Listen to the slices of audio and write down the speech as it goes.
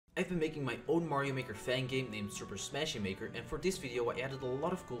I've been making my own Mario Maker fan game named Super Smash Maker, and for this video I added a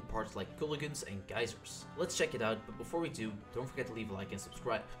lot of cool parts like Gulligans and geysers. Let's check it out, but before we do, don't forget to leave a like and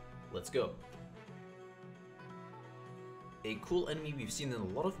subscribe. Let's go! A cool enemy we've seen in a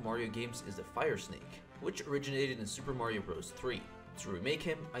lot of Mario games is the Fire Snake, which originated in Super Mario Bros. 3. To remake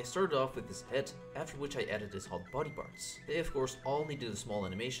him, I started off with his head, after which I added his hot body parts. They of course all needed a small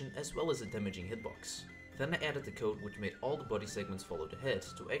animation as well as a damaging hitbox. Then I added the code which made all the body segments follow the head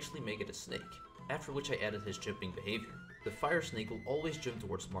to actually make it a snake, after which I added his jumping behavior. The Fire Snake will always jump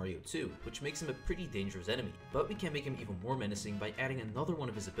towards Mario too, which makes him a pretty dangerous enemy, but we can make him even more menacing by adding another one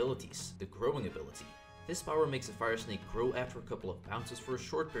of his abilities, the growing ability. This power makes the Fire Snake grow after a couple of bounces for a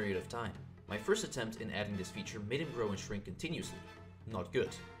short period of time. My first attempt in adding this feature made him grow and shrink continuously. Not good.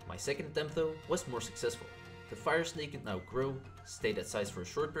 My second attempt though was more successful. The Fire Snake can now grow, stay that size for a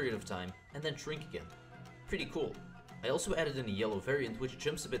short period of time, and then shrink again. Pretty cool. I also added in a yellow variant which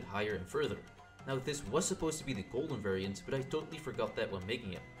jumps a bit higher and further. Now this was supposed to be the golden variant, but I totally forgot that when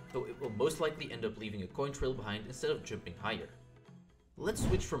making it, though it will most likely end up leaving a coin trail behind instead of jumping higher. Let's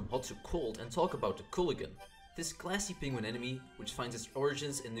switch from hot to cold and talk about the Gulligan. This glassy penguin enemy, which finds its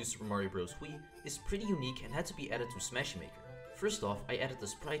origins in New Super Mario Bros. Wii, is pretty unique and had to be added to Smash Maker. First off, I added the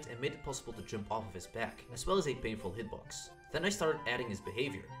sprite and made it possible to jump off of his back, as well as a painful hitbox. Then I started adding his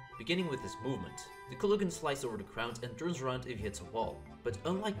behavior, beginning with his movement. The Gulligan slides over the ground and turns around if he hits a wall, but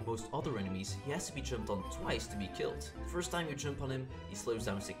unlike most other enemies, he has to be jumped on twice to be killed. The first time you jump on him, he slows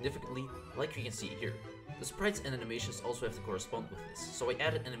down significantly, like you can see here. The sprites and animations also have to correspond with this, so I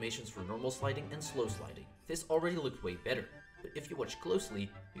added animations for normal sliding and slow sliding. This already looked way better, but if you watch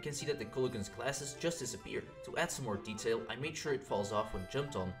closely, you can see that the Gulligan's glasses just disappear. To add some more detail, I made sure it falls off when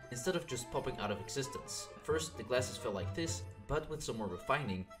jumped on, instead of just popping out of existence. At first, the glasses fell like this, but with some more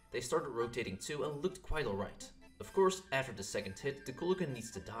refining, they started rotating too and looked quite alright. Of course, after the second hit, the Gulligan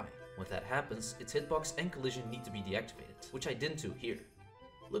needs to die. When that happens, its hitbox and collision need to be deactivated, which I didn't do here.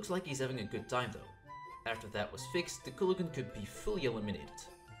 Looks like he's having a good time though. After that was fixed, the Gulligan could be fully eliminated.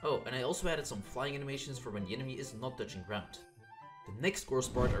 Oh, and I also added some flying animations for when the enemy is not touching ground. The next course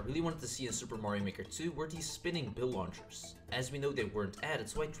part I really wanted to see in Super Mario Maker 2 were these spinning bill launchers. As we know, they weren't added,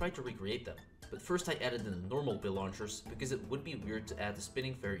 so I tried to recreate them. But first I added in the normal bill launchers, because it would be weird to add the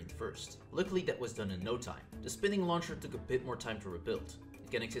spinning variant first. Luckily that was done in no time. The spinning launcher took a bit more time to rebuild. It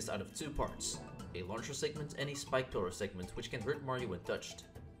can exist out of two parts, a launcher segment and a spike pillar segment, which can hurt Mario when touched.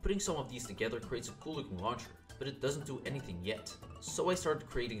 Putting some of these together creates a cool looking launcher, but it doesn't do anything yet. So I started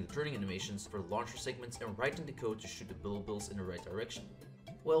creating the turning animations for the launcher segments and writing the code to shoot the bills in the right direction.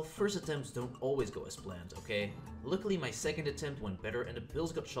 Well, first attempts don't always go as planned, okay? Luckily my second attempt went better and the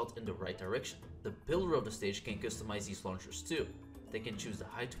bills got shot in the right direction. The builder of the stage can customize these launchers too. They can choose the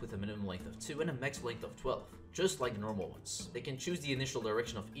height with a minimum length of 2 and a max length of 12, just like the normal ones. They can choose the initial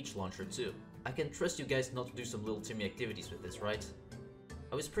direction of each launcher too. I can trust you guys not to do some little Timmy activities with this, right?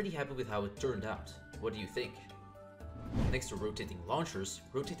 I was pretty happy with how it turned out. What do you think? Next to rotating launchers,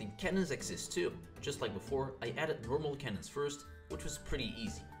 rotating cannons exist too. Just like before, I added normal cannons first, which was pretty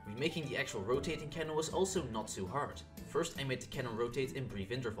easy. Remaking the actual rotating cannon was also not too hard. First I made the cannon rotate in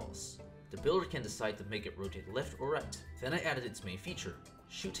brief intervals. The builder can decide to make it rotate left or right. Then I added its main feature,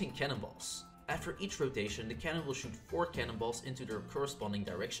 shooting cannonballs. After each rotation, the cannon will shoot 4 cannonballs into their corresponding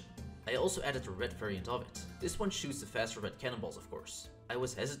direction. I also added the red variant of it. This one shoots the faster red cannonballs, of course. I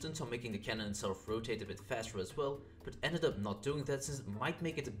was hesitant on making the cannon itself rotate a bit faster as well, but ended up not doing that since it might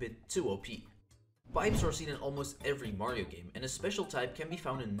make it a bit too OP. Pipes are seen in almost every Mario game, and a special type can be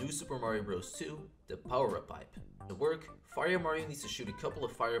found in New Super Mario Bros. 2, the power-up pipe. To work, Fire Mario needs to shoot a couple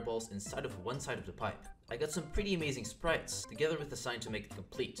of fireballs inside of one side of the pipe. I got some pretty amazing sprites, together with the sign to make it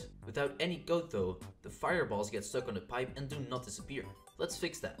complete. Without any code though, the fireballs get stuck on the pipe and do not disappear. Let's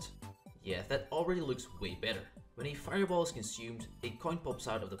fix that. Yeah, that already looks way better. When a fireball is consumed, a coin pops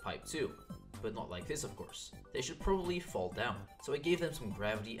out of the pipe too. But not like this, of course. They should probably fall down. So I gave them some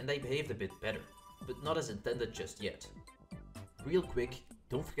gravity and they behaved a bit better. But not as intended just yet. Real quick,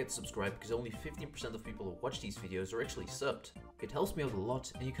 don't forget to subscribe because only 15% of people who watch these videos are actually subbed. It helps me out a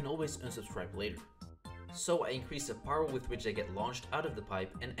lot and you can always unsubscribe later. So I increased the power with which they get launched out of the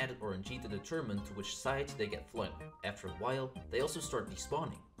pipe and added RNG to determine to which side they get flung. After a while, they also start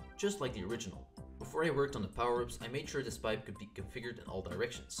despawning, just like the original. Before I worked on the power-ups, I made sure this pipe could be configured in all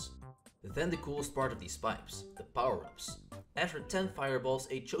directions. Then the coolest part of these pipes, the power-ups. After 10 fireballs,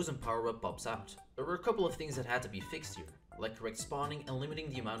 a chosen power-up pops out. There were a couple of things that had to be fixed here, like correct spawning and limiting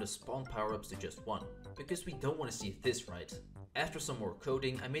the amount of spawn power-ups to just one, because we don't want to see this, right? After some more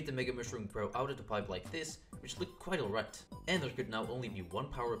coding, I made the Mega Mushroom grow out of the pipe like this, which looked quite alright. And there could now only be one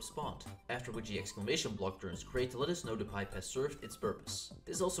power-up spawned, after which the exclamation block turns gray to let us know the pipe has served its purpose.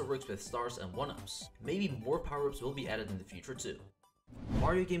 This also works with stars and 1-ups. Maybe more power-ups will be added in the future too.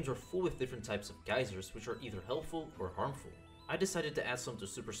 Mario games are full with different types of geysers which are either helpful or harmful. I decided to add some to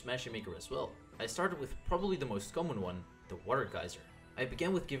Super Smash Maker as well. I started with probably the most common one, the water geyser. I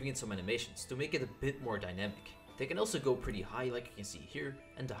began with giving it some animations to make it a bit more dynamic. They can also go pretty high like you can see here,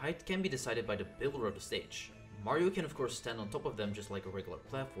 and the height can be decided by the builder of the stage. Mario can of course stand on top of them just like a regular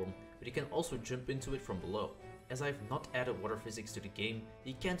platform, but he can also jump into it from below. As I've not added water physics to the game,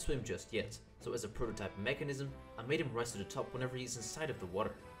 he can't swim just yet, so as a prototype mechanism, I made him rise to the top whenever he's inside of the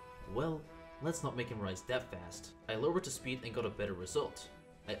water. Well, let's not make him rise that fast. I lowered the speed and got a better result.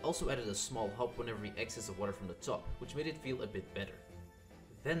 I also added a small hop whenever he exits the water from the top, which made it feel a bit better.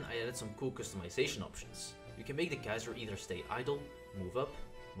 Then I added some cool customization options. You can make the geyser either stay idle, move up,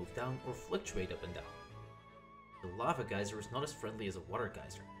 move down, or fluctuate up and down. The lava geyser is not as friendly as a water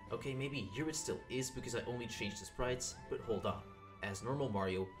geyser. Okay, maybe here it still is because I only changed the sprites, but hold on. As normal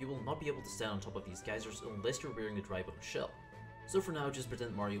Mario, you will not be able to stand on top of these geysers unless you're wearing a dry bone shell. So for now, just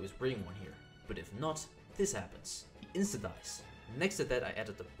pretend Mario is wearing one here. But if not, this happens. He insta-dies. Next to that I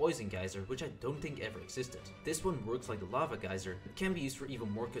added the poison geyser, which I don't think ever existed. This one works like the lava geyser, but can be used for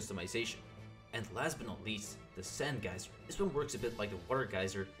even more customization. And last but not least, the sand geyser. This one works a bit like the water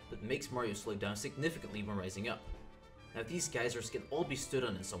geyser, but makes Mario slow down significantly when rising up. Now these geysers can all be stood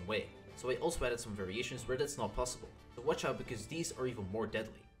on in some way, so I also added some variations where that's not possible. So watch out because these are even more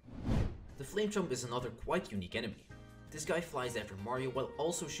deadly. The flame jump is another quite unique enemy. This guy flies after Mario while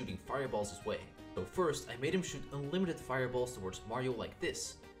also shooting fireballs his way. So first, I made him shoot unlimited fireballs towards Mario like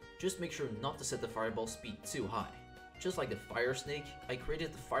this. Just make sure not to set the fireball speed too high. Just like the fire snake, I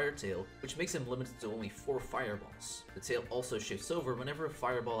created the fire tail, which makes him limited to only 4 fireballs. The tail also shifts over whenever a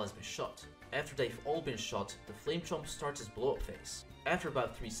fireball has been shot. After they've all been shot, the flame chomp starts his blow up phase. After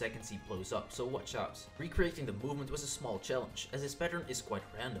about 3 seconds he blows up, so watch out. Recreating the movement was a small challenge, as his pattern is quite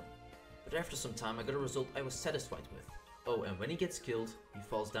random. But after some time I got a result I was satisfied with. Oh, and when he gets killed, he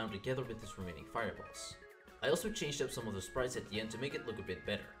falls down together with his remaining fireballs. I also changed up some of the sprites at the end to make it look a bit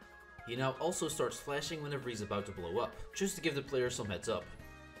better. He now also starts flashing whenever he's about to blow up, just to give the player some heads up.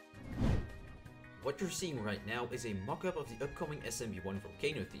 What you're seeing right now is a mock-up of the upcoming SMB1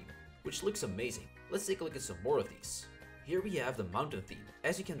 volcano theme, which looks amazing. Let's take a look at some more of these. Here we have the mountain theme,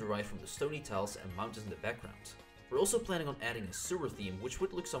 as you can derive from the stony tiles and mountains in the background. We're also planning on adding a sewer theme, which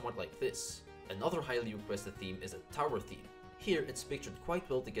would look somewhat like this. Another highly requested theme is a tower theme. Here it's pictured quite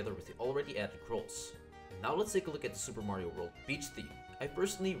well together with the already added crawls. Now let's take a look at the Super Mario World beach theme. I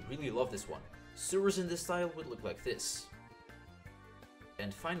personally really love this one. Sewers in this style would look like this.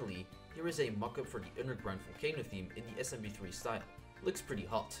 And finally, here is a mock-up for the underground volcano theme in the SMB3 style. Looks pretty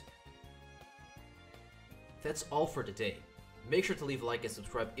hot. That's all for today. Make sure to leave a like and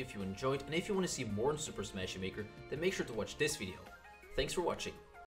subscribe if you enjoyed, and if you want to see more on Super Smash Maker, then make sure to watch this video. Thanks for watching.